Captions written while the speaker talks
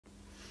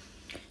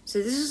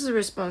So this is the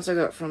response I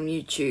got from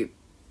YouTube.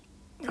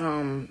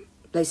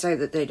 They say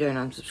that they don't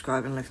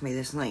unsubscribe and left me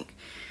this link.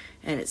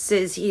 And it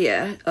says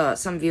here,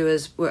 some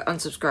viewers were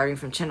unsubscribing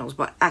from channels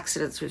by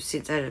accidents. We've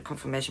since added a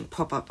confirmation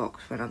pop-up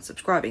box when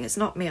unsubscribing. It's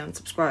not me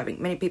unsubscribing.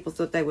 Many people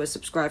thought they were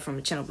subscribed from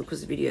a channel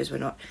because the videos were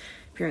not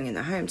appearing in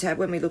the home tab.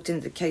 When we looked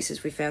into the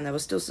cases, we found they were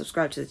still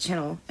subscribed to the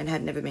channel and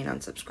had never been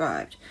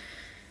unsubscribed.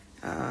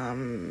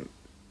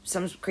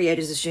 Some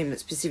creators assume that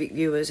specific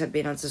viewers have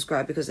been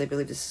unsubscribed because they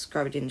believe the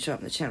subscriber didn't show up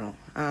in the channel.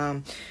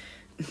 And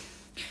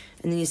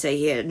then you say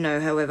here, no,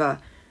 however,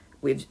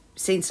 we've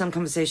seen some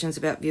conversations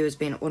about viewers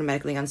being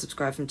automatically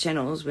unsubscribed from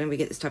channels. When we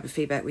get this type of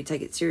feedback, we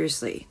take it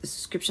seriously. The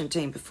subscription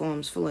team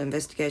performs full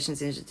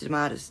investigations into the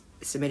data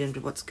submitted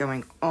into what's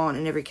going on.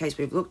 In every case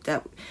we've looked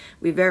at,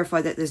 we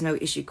verify that there's no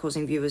issue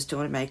causing viewers to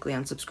automatically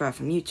unsubscribe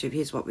from YouTube.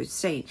 Here's what we've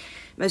seen.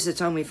 Most of the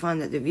time we find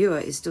that the viewer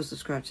is still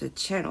subscribed to the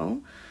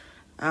channel.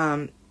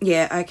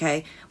 Yeah,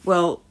 okay.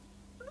 Well,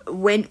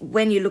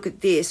 when you look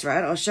at this,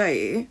 right, I'll show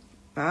you,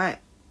 right?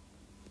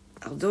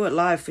 I'll do it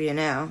live for you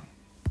now.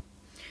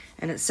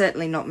 And it's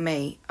certainly not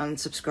me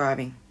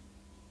unsubscribing.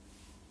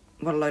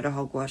 What a load of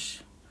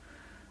hogwash.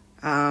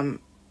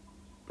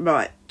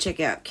 Right, check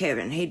out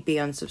Kevin. He'd be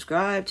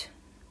unsubscribed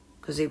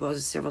because he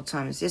was several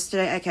times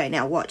yesterday. Okay,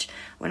 now watch.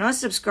 When I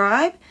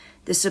subscribe,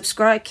 the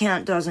subscribe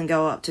count doesn't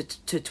go up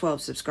to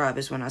 12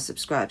 subscribers when I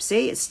subscribe.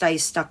 See, it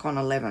stays stuck on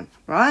 11,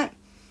 right?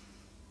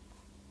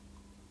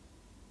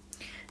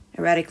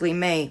 Erratically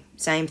me,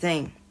 same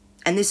thing.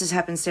 And this has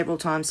happened several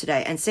times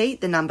today. And see,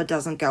 the number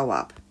doesn't go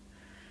up.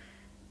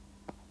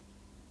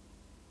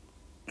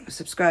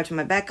 Subscribe to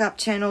my backup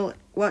channel.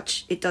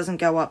 Watch, it doesn't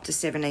go up to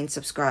 17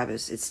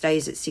 subscribers. It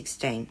stays at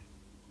 16.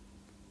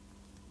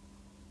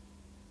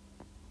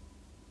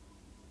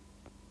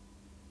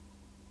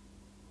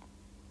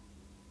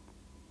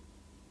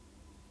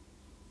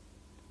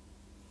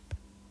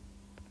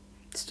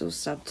 Still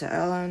sub to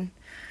Alan.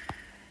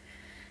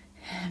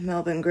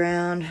 Melbourne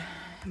Ground.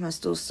 Am I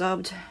still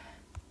subbed?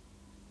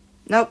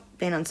 Nope,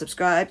 been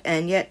unsubscribed.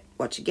 And yet,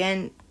 watch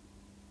again,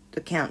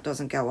 the count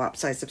doesn't go up.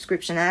 So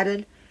subscription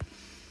added.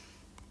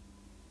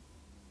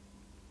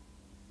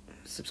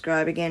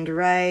 Subscribe again to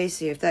Ray,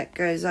 see if that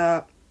goes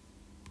up.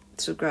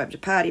 Subscribe to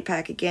Party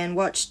Pack again.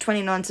 Watch,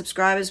 29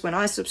 subscribers. When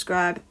I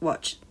subscribe,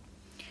 watch.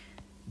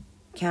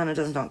 Counter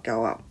does not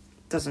go up.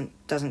 Doesn't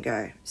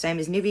go. Same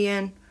as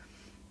Nivian.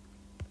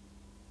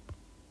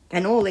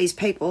 And all these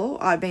people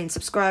I've been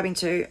subscribing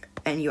to,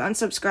 and you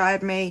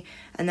unsubscribe me,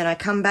 and then I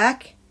come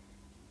back.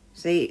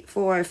 See,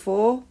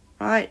 404,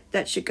 right?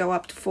 That should go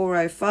up to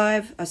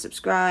 405. I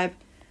subscribe.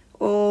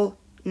 All,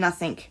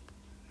 nothing,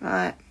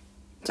 right?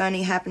 It's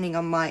only happening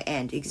on my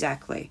end,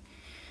 exactly.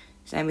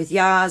 Same with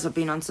Yars, I've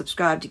been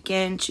unsubscribed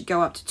again. Should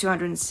go up to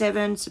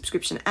 207,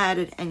 subscription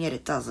added, and yet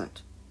it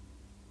doesn't.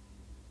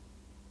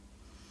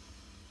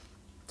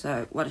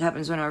 So what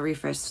happens when I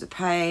refresh the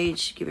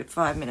page, give it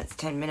 5 minutes,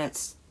 10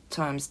 minutes,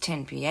 times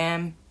 10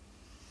 p.m.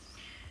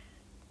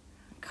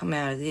 Come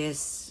out of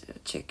this,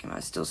 check, am I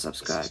still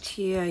subscribed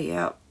here?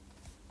 Yep.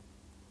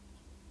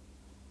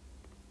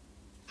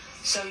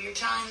 So you're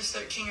telling this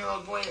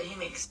 13-year-old boy that he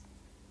makes...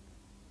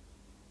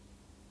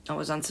 I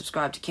was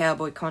unsubscribed to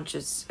Cowboy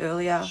Conscious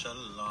earlier.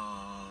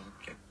 Shalom.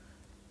 Okay.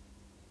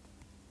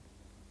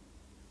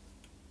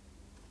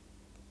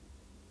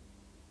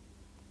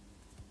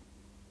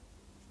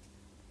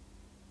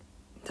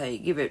 So you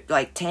give it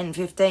like 10,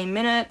 15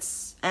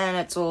 minutes and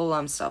it's all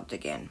unsubbed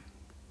again.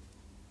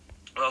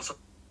 Also,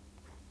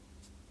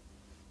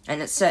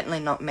 and it's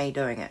certainly not me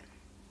doing it.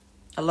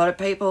 A lot of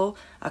people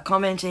are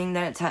commenting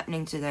that it's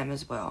happening to them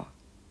as well.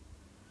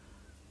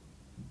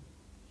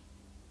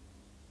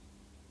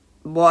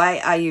 Why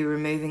are you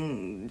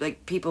removing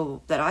like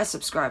people that I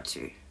subscribe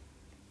to?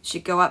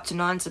 Should go up to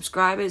 9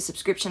 subscribers,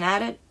 subscription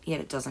added, yet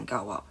it doesn't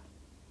go up.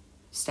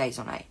 Stays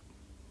on 8.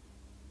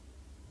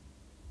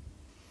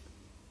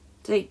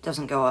 See, it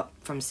doesn't go up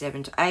from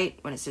 7 to 8.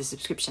 When it says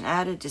subscription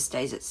added, just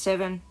stays at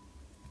 7.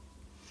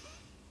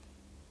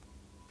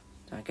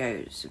 So I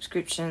go to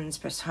subscriptions,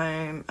 press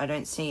home. I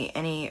don't see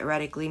any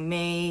erratically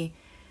me.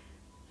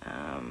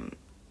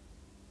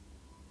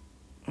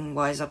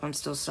 Wise Up, I'm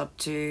still sub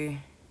to.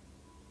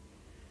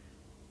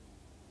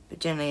 But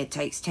generally it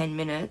takes 10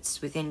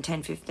 minutes. Within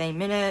 10-15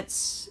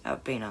 minutes,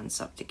 I've been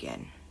unsubbed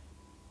again.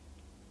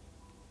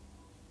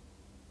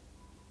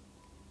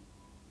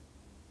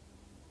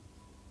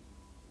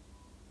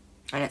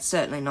 And it's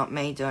certainly not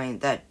me doing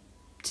that.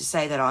 To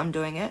say that I'm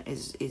doing it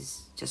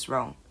is just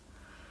wrong.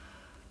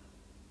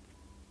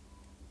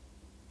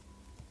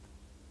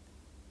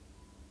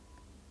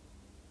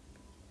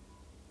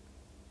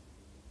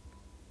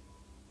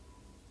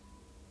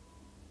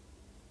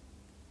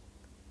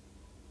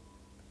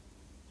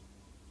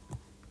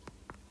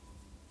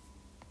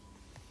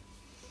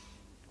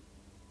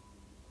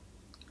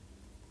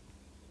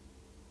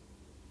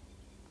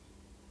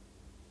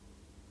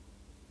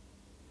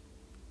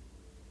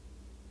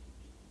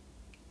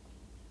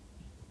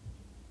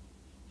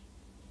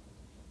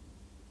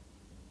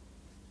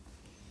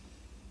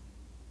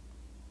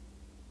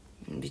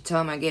 Every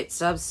time I get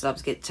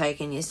subs get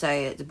taken. You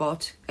say it's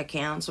bot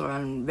accounts or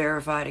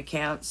unverified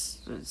accounts.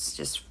 It's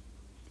just,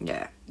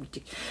 yeah,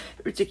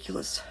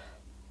 ridiculous.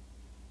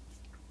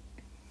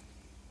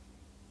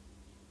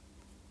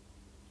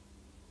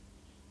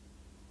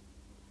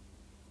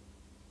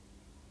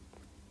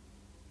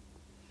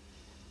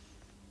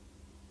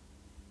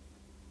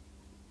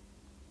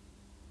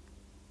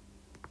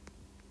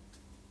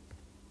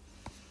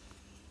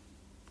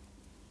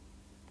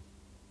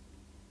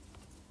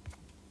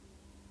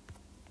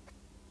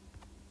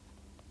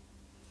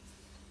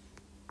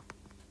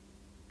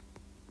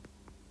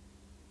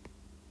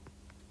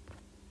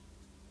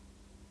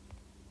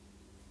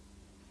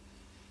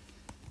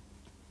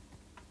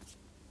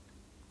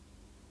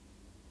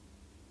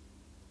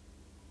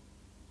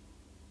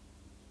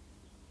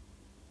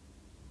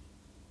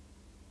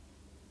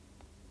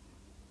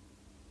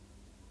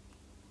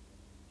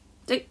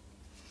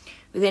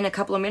 Within a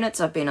couple of minutes,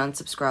 I've been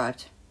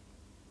unsubscribed.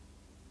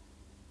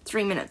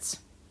 3 minutes.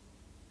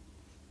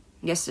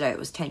 Yesterday it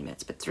was 10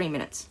 minutes, but 3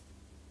 minutes.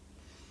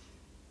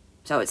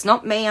 So it's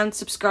not me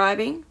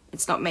unsubscribing.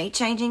 It's not me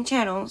changing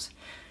channels.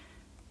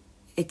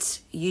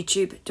 It's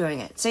YouTube doing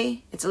it.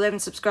 See? It's 11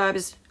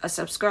 subscribers. I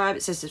subscribe.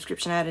 It says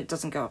subscription added. It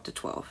doesn't go up to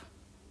 12.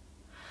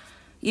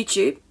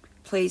 YouTube,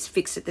 please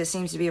fix it. There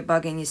seems to be a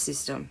bug in your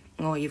system.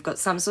 Or you've got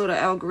some sort of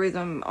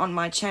algorithm on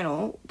my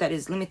channel that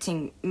is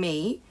limiting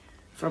me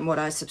from what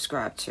I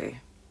subscribe to.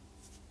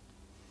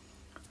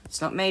 It's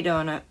not me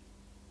doing it.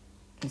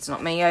 It's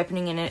not me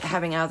opening and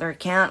having another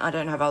account. I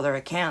don't have other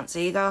accounts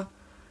either.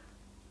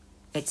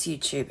 It's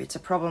YouTube. It's a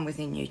problem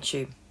within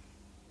YouTube.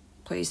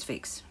 Please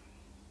fix.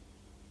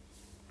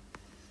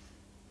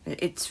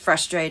 It's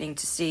frustrating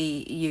to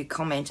see you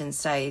comment and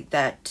say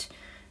that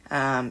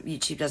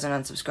YouTube doesn't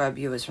unsubscribe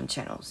viewers from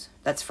channels.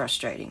 That's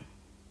frustrating.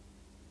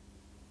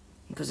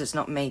 Because it's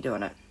not me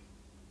doing it.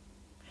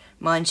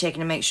 Mind checking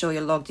to make sure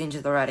you're logged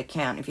into the right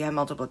account. If you have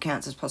multiple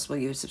accounts, it's possible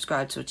you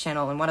subscribe to a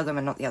channel and one of them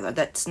and not the other.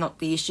 That's not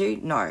the issue.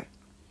 No.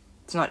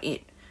 It's not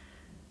it.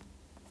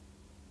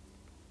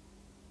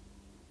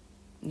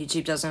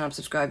 YouTube doesn't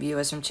unsubscribe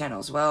viewers from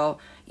channels. Well,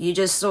 you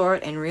just saw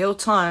it in real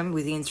time.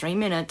 Within 3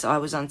 minutes, I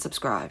was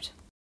unsubscribed.